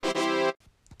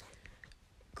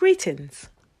Greetings.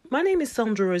 My name is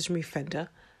Sandra Fender,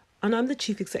 and I'm the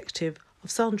Chief Executive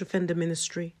of Sandra Fender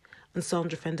Ministry and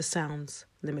Sandra Fender Sounds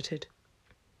Limited.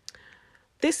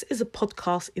 This is a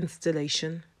podcast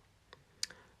installation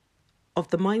of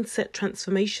the Mindset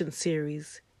Transformation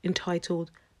series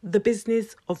entitled The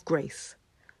Business of Grace.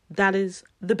 That is,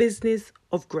 the business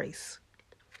of grace.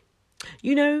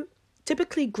 You know,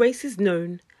 typically grace is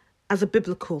known as a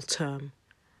biblical term,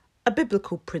 a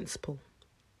biblical principle,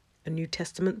 a New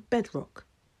Testament bedrock,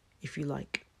 if you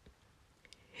like.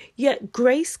 Yet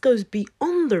grace goes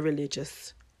beyond the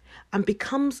religious and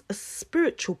becomes a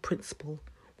spiritual principle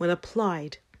when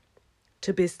applied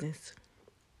to business.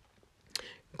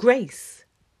 Grace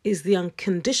is the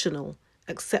unconditional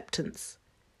acceptance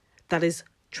that is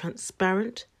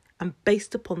transparent and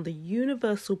based upon the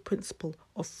universal principle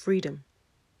of freedom.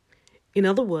 In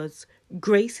other words,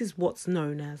 grace is what's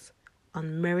known as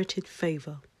unmerited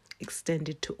favour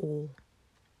extended to all.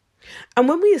 And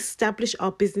when we establish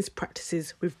our business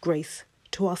practices with grace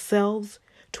to ourselves,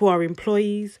 to our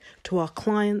employees, to our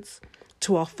clients,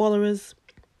 to our followers,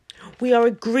 we are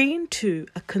agreeing to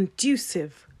a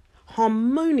conducive,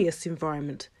 harmonious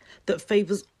environment that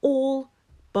favours all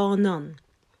bar none,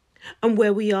 and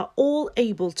where we are all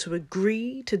able to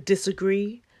agree to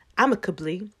disagree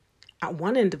amicably at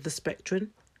one end of the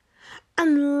spectrum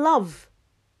and love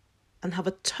and have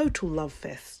a total love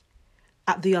fest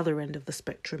at the other end of the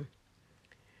spectrum.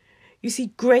 You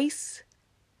see, grace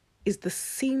is the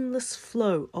seamless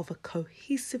flow of a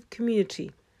cohesive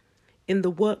community in the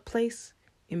workplace,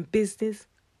 in business,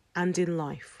 and in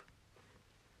life.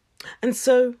 And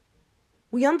so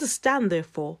we understand,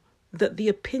 therefore, that the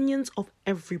opinions of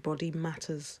everybody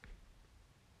matters.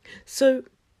 So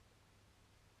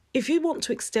if you want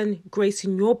to extend grace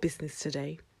in your business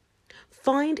today,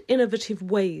 find innovative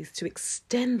ways to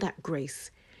extend that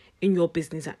grace in your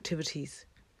business activities.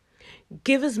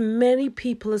 Give as many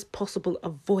people as possible a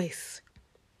voice.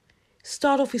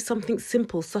 Start off with something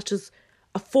simple, such as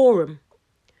a forum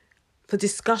for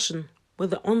discussion,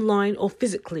 whether online or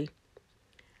physically,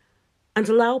 and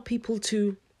allow people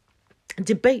to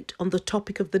debate on the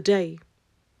topic of the day.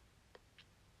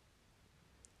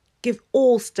 Give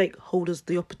all stakeholders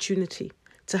the opportunity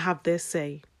to have their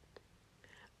say,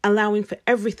 allowing for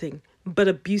everything but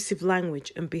abusive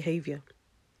language and behaviour.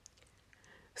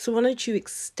 So why don't you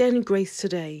extend grace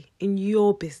today in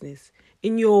your business,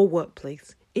 in your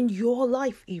workplace, in your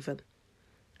life even,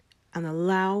 and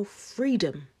allow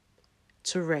freedom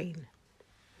to reign.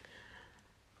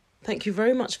 Thank you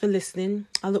very much for listening.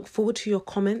 I look forward to your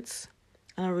comments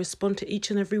and I'll respond to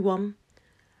each and every one.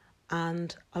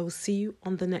 And I will see you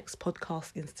on the next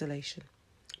podcast installation.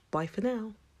 Bye for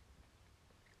now.